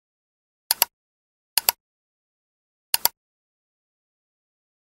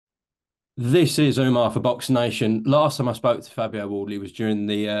This is Umar for BoxNation. Last time I spoke to Fabio Wardley was during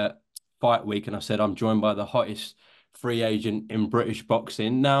the fight week, and I said I'm joined by the hottest free agent in British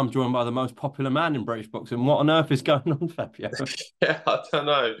boxing. Now I'm joined by the most popular man in British boxing. What on earth is going on, Fabio? Yeah, I don't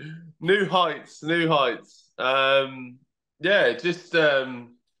know. New heights, new heights. Yeah, just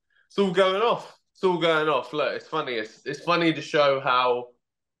it's all going off. It's all going off. Look, it's funny. It's funny to show how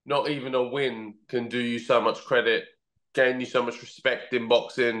not even a win can do you so much credit, gain you so much respect in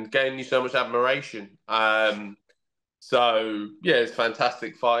boxing, gain you so much admiration. So yeah, it's a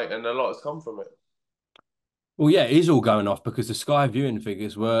fantastic fight, and a lot has come from it. Well, yeah, it is all going off because the Sky viewing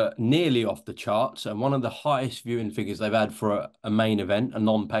figures were nearly off the charts and one of the highest viewing figures they've had for a main event, a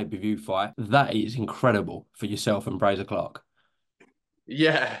non-pay-per-view fight. That is incredible for yourself and Frazer Clarke.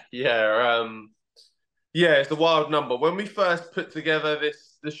 Yeah, yeah. Yeah, it's a wild number. When we first put together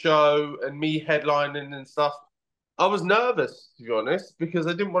the show and me headlining and stuff, I was nervous to be honest because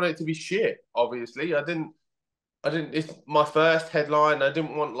I didn't want it to be shit. Obviously, I didn't. It's my first headline. I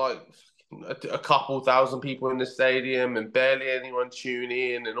didn't want like a couple thousand people in the stadium and barely anyone tune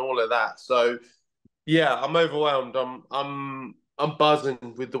in and all of that. So yeah, I'm overwhelmed. I'm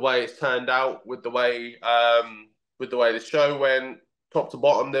buzzing with the way it's turned out, with the way the show went, top to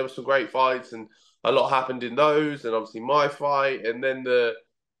bottom. There were some great fights, and a lot happened in those, and obviously my fight, and then the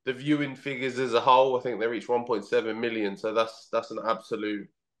viewing figures as a whole. I think they reached 1.7 million, so that's an absolute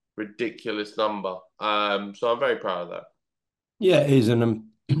ridiculous number. So I'm very proud of that. Yeah, it is. And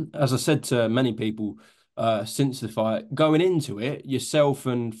as I said to many people since the fight, going into it, yourself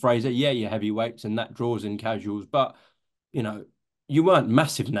and Fraser, yeah, you're heavyweights and that draws in casuals, but you know, you weren't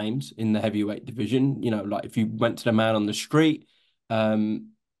massive names in the heavyweight division. You know, like if you went to the man on the street and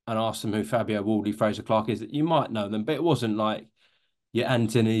asked them who Fabio Wardley, Fraser Clarke is, that you might know them, but it wasn't like your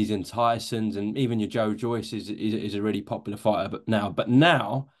Anthony's and Tyson's and even your Joe Joyce is a really popular fighter. But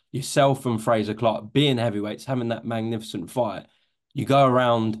now yourself and Fraser Clarke being heavyweights, having that magnificent fight, you go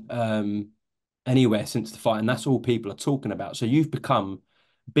around anywhere since the fight, and that's all people are talking about. So you've become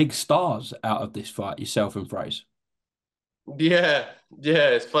big stars out of this fight, yourself and Fraser. Yeah, yeah,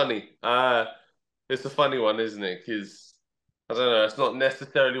 it's funny. It's a funny one, isn't it? Because I don't know, it's not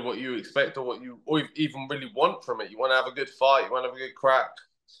necessarily what you expect or what you or even really want from it. You want to have a good fight, you want to have a good crack,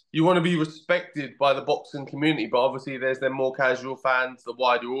 you want to be respected by the boxing community. But obviously, there's then more casual fans, the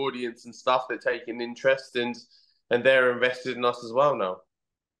wider audience and stuff that take an interest and they're invested in us as well now.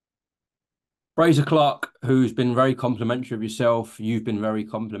 Fraser Clarke, who's been very complimentary of yourself, you've been very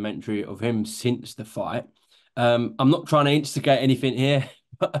complimentary of him since the fight. I'm not trying to instigate anything here,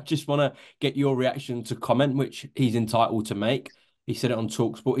 but I just want to get your reaction to comment, which he's entitled to make. He said it on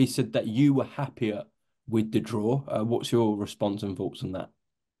Talksport. He said that you were happier with the draw. What's your response and thoughts on that?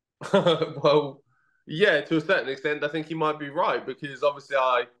 Well, yeah, to a certain extent, I think he might be right because obviously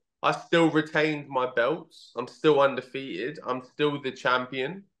I still retained my belts. I'm still undefeated. I'm still the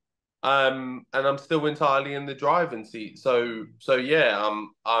champion. And I'm still entirely in the driving seat. So yeah,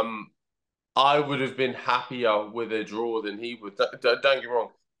 I would have been happier with a draw than he would. Don't get me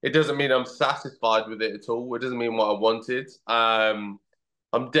wrong. It doesn't mean I'm satisfied with it at all. It doesn't mean what I wanted. I'm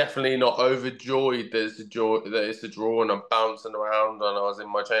definitely not overjoyed that it's a draw and I'm bouncing around and I was in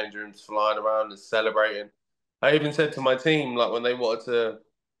my change rooms flying around and celebrating. I even said to my team, like when they wanted to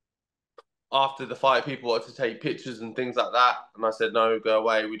after the fight, people wanted to take pictures and things like that. And I said, no, go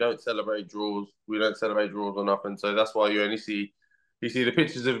away. We don't celebrate draws. We don't celebrate draws or nothing. So that's why you see the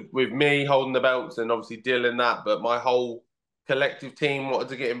pictures of with me holding the belts and obviously Dylan that. But my whole collective team wanted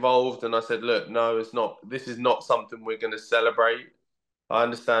to get involved. And I said, look, no, it's not. This is not something we're going to celebrate. I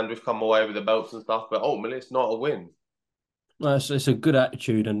understand we've come away with the belts and stuff, but ultimately it's not a win. Well, it's a good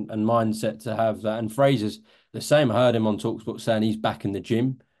attitude and mindset to have that. And Fraser's the same. I heard him on Talksport saying he's back in the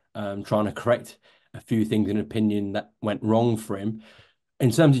gym, trying to correct a few things in opinion that went wrong for him.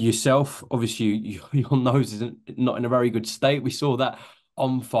 In terms of yourself, obviously your nose isn't not in a very good state. We saw that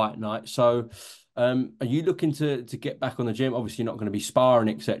on fight night. So, are you looking to get back on the gym? Obviously, you're not going to be sparring,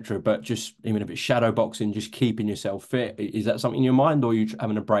 etc. But just even if it's shadow boxing, just keeping yourself fit. Is that something in your mind, or are you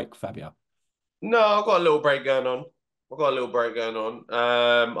having a break, Fabio? No, I've got a little break going on. I've got a little break going on.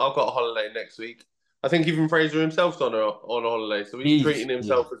 I've got a holiday next week. I think even Fraser himself's on a holiday, so he's treating Yeah,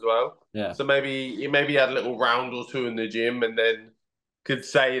 himself as well. yeah. So maybe he had a little round or two in the gym and then could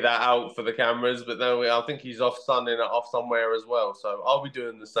say that out for the cameras. But then I think he's off sunning it off somewhere as well. So I'll be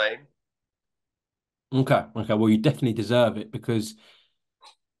doing the same. Okay, okay. Well, you definitely deserve it because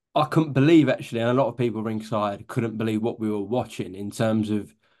I couldn't believe actually, and a lot of people ringside couldn't believe what we were watching in terms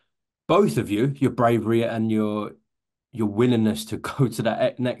of both of you, your bravery and your willingness to go to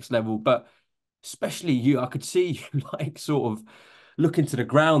that next level. But especially you, I could see you like sort of looking to the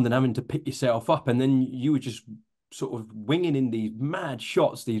ground and having to pick yourself up, and then you were just sort of winging in these mad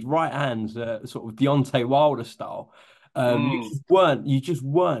shots, these right hands, sort of Deontay Wilder style. Mm. You just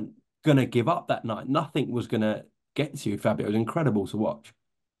weren't gonna give up that night. Nothing was gonna get to you, Fabio. It was incredible to watch.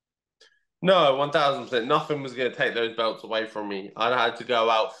 No, 1000%. Nothing was going to take those belts away from me. I had to go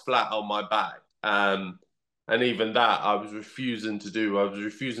out flat on my back. And even that, I was refusing to do. I was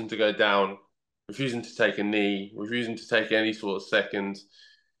refusing to go down, refusing to take a knee, refusing to take any sort of second.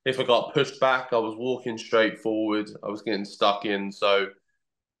 If I got pushed back, I was walking straight forward. I was getting stuck in. So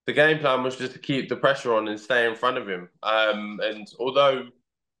the game plan was just to keep the pressure on and stay in front of him. And although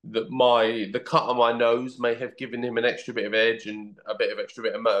the cut on my nose may have given him an extra bit of edge and a bit of extra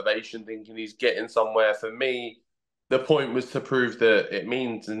bit of motivation, thinking he's getting somewhere. For me, the point was to prove that it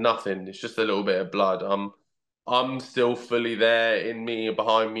means nothing. It's just a little bit of blood. I'm still fully there in me,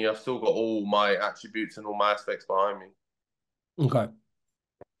 behind me. I've still got all my attributes and all my aspects behind me. Okay.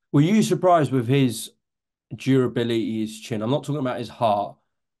 Were you surprised with his durability, his chin? I'm not talking about his heart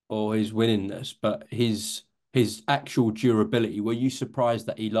or his willingness, but his actual durability. Were you surprised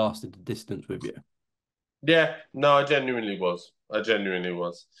that he lasted the distance with you? Yeah, no, I genuinely was. I genuinely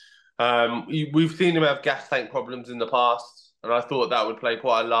was. We've seen him have gas tank problems in the past, and I thought that would play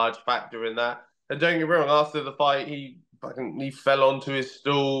quite a large factor in that. And don't get me wrong, after the fight, he fell onto his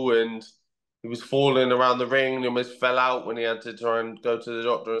stool and he was falling around the ring and almost fell out when he had to try and go to the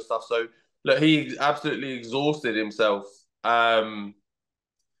doctor and stuff. So look, he absolutely exhausted himself. Um,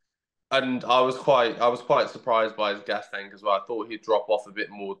 and I was quite surprised by his gas tank as well. I thought he'd drop off a bit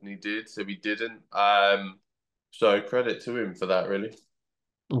more than he did, so he didn't. So credit to him for that, really.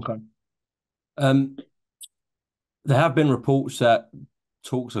 Okay. Um, there have been reports that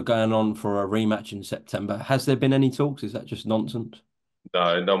talks are going on for a rematch in September. Has there been any talks? Is that just nonsense?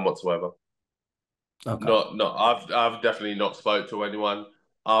 No, none whatsoever. Okay. Not. I've definitely not spoke to anyone.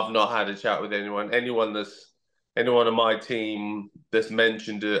 I've not had a chat with anyone. Anyone on my team that's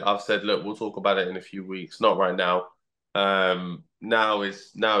mentioned it, I've said, look, we'll talk about it in a few weeks. Not right now. Now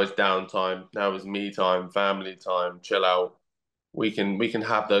is downtime. Now is me time, family time, chill out. We can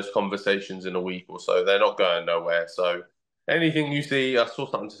have those conversations in a week or so. They're not going nowhere. So anything you see, I saw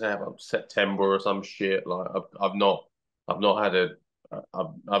something to say about September or some shit. Like I've not had a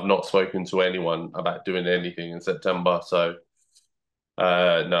I've not spoken to anyone about doing anything in September. So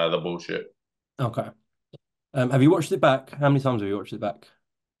no, the bullshit. Okay. Have you watched it back? How many times have you watched it back?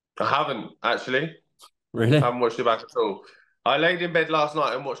 I haven't actually. I Really? haven't watched it back at all. I laid in bed last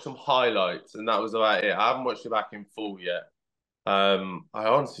night and watched some highlights, and that was about it. I haven't watched it back in full yet. I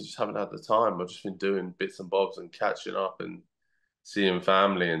honestly just haven't had the time. I've just been doing bits and bobs and catching up and seeing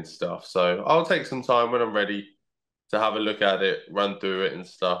family and stuff. So I'll take some time when I'm ready to have a look at it, run through it and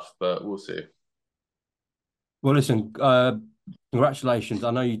stuff, but we'll see. Well, listen, congratulations.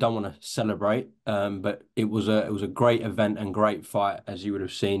 I know you don't want to celebrate, but it was a great event and great fight, as you would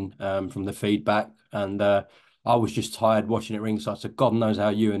have seen from the feedback. And I was just tired watching it ringside, so God knows how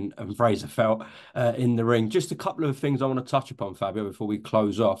you and Frazer felt in the ring. Just a couple of things I want to touch upon, Fabio, before we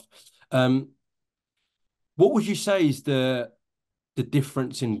close off. Um, what would you say is the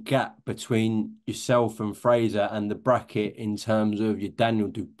difference in gap between yourself and Frazer and the bracket in terms of your Daniel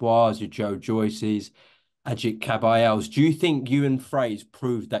Dubois, your Joe Joyces, Ajit Kabayels? Do you think you and Fraze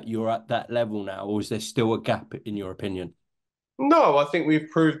proved that you're at that level now, or is there still a gap in your opinion? No, I think we've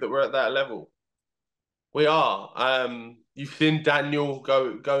proved that we're at that level. We are. You've seen Daniel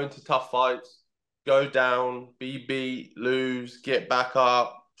go into tough fights, go down, be beat, lose, get back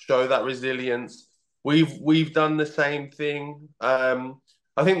up, show that resilience. We've done the same thing. I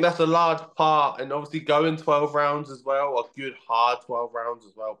think that's a large part, and obviously going 12 rounds as well, a good hard 12 rounds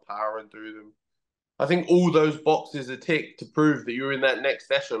as well, powering through them. I think all those boxes are ticked to prove that you're in that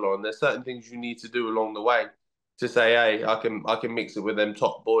next echelon. There's certain things you need to do along the way to say, hey, I can mix it with them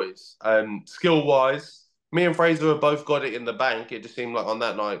top boys. Skill wise, me and Fraser have both got it in the bank. It just seemed like on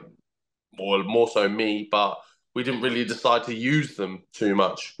that night, more so me, but we didn't really decide to use them too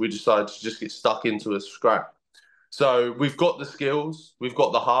much. We decided to just get stuck into a scrap. So we've got the skills, we've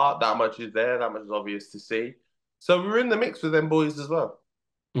got the heart. That much is there. That much is obvious to see. So we're in the mix with them boys as well.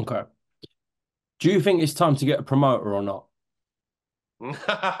 Okay. Do you think it's time to get a promoter or not?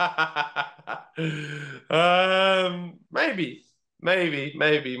 Maybe, maybe.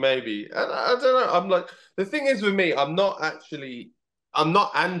 And I don't know. I'm like, the thing is with me, I'm not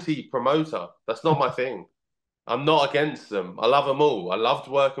anti-promoter. That's not my thing. I'm not against them. I love them all. I loved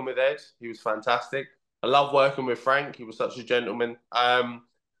working with Ed. He was fantastic. I love working with Frank. He was such a gentleman. And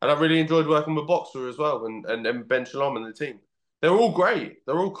I really enjoyed working with Boxer as well and Ben Shalom and the team. They're all great.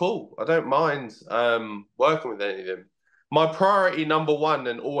 They're all cool. I don't mind working with any of them. my priority number one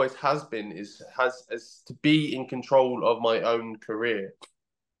and always has been is to be in control of my own career.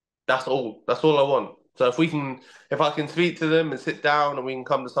 That's all. That's all I want. So if I can speak to them and sit down and we can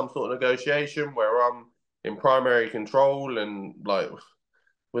come to some sort of negotiation where I'm in primary control and like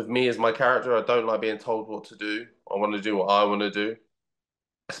with me as my character, I don't like being told what to do. I want to do what I want to do,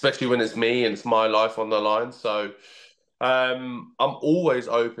 especially when it's me and it's my life on the line. So I'm always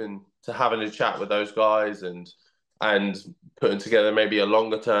open to having a chat with those guys and putting together maybe a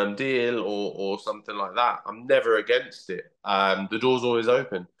longer term deal or something like that. I'm never against it. The door's always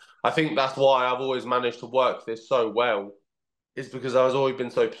open. I think that's why I've always managed to work this so well, is because I've always been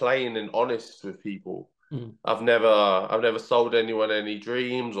so plain and honest with people. Mm. I've never sold anyone any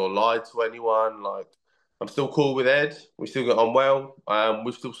dreams or lied to anyone. Like I'm still cool with Ed. We still get on well.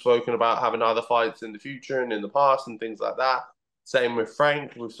 We've still spoken about having other fights in the future and in the past and things like that. Same with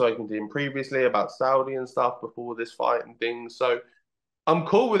Frank. We've spoken to him previously about Saudi and stuff before this fight and things. So I'm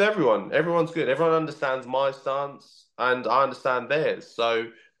cool with everyone. Everyone's good. Everyone understands my stance and I understand theirs. So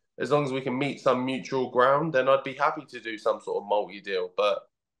as long as we can meet some mutual ground, then I'd be happy to do some sort of multi-deal. But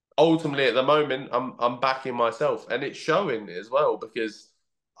ultimately, at the moment, I'm backing myself, and it's showing as well because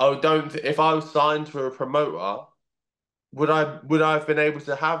I don't. If I was signed for a promoter, would I have been able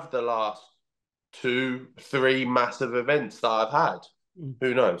to have the last two, three massive events that I've had? Mm.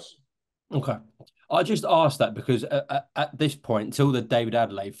 Who knows? Okay. I just asked that because at this point, until the David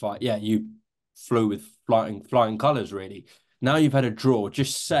Adelaide fight, yeah, you flew with flying colours, really. Now you've had a draw.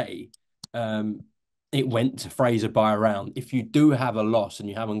 Just say um, it went to Frazer by a round. If you do have a loss and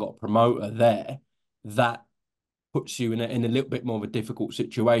you haven't got a promoter there, that puts you in a little bit more of a difficult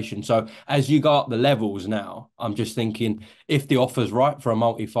situation. So as you go up the levels now, I'm just thinking if the offer's right for a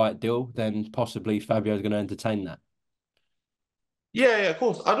multi-fight deal, then possibly Fabio's going to entertain that. Yeah, of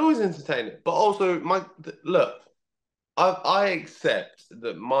course. I'd always entertain it, but also look. I accept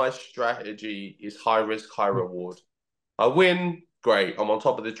that my strategy is high risk, high reward. I win, great. I'm on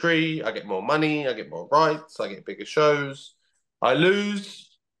top of the tree. I get more money. I get more rights. I get bigger shows. I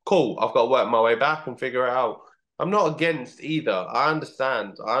lose, cool. I've got to work my way back and figure it out. I'm not against either. I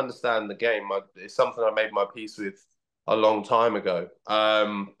understand. I understand the game. It's something I made my peace with a long time ago.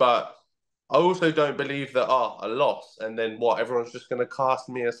 But I also don't believe that a loss and then what everyone's just going to cast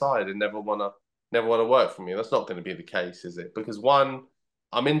me aside and never want to work for me. That's not going to be the case, is it? Because one,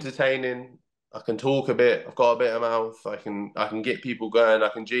 I'm entertaining. I can talk a bit. I've got a bit of mouth. I can get people going. I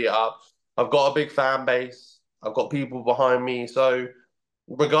can G it up. I've got a big fan base. I've got people behind me. So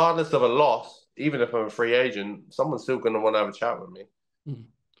regardless of a loss, even if I'm a free agent, someone's still going to want to have a chat with me. Mm.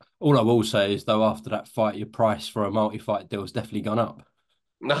 All I will say is, though, after that fight, your price for a multi-fight deal has definitely gone up.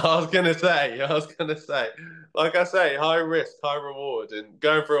 No, I was gonna say, like I say, high risk, high reward, and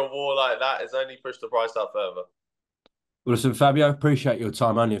going for a war like that has only pushed the price up further. Well, listen, Fabio, appreciate your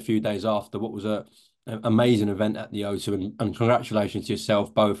time only a few days after what was an amazing event at the O2. And congratulations to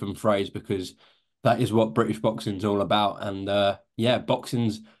yourself, both and Fraze, because that is what British boxing's all about. And yeah,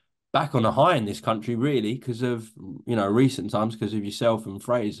 boxing's back on a high in this country, really, because of, recent times, because of yourself and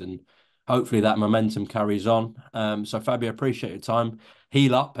Fraze. And hopefully that momentum carries on. So, Fabio, appreciate your time.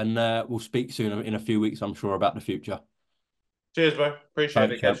 Heal up, and we'll speak soon in a few weeks, I'm sure, about the future. Cheers, bro. Appreciate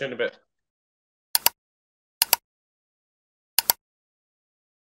Take it. care. Catch you in a bit.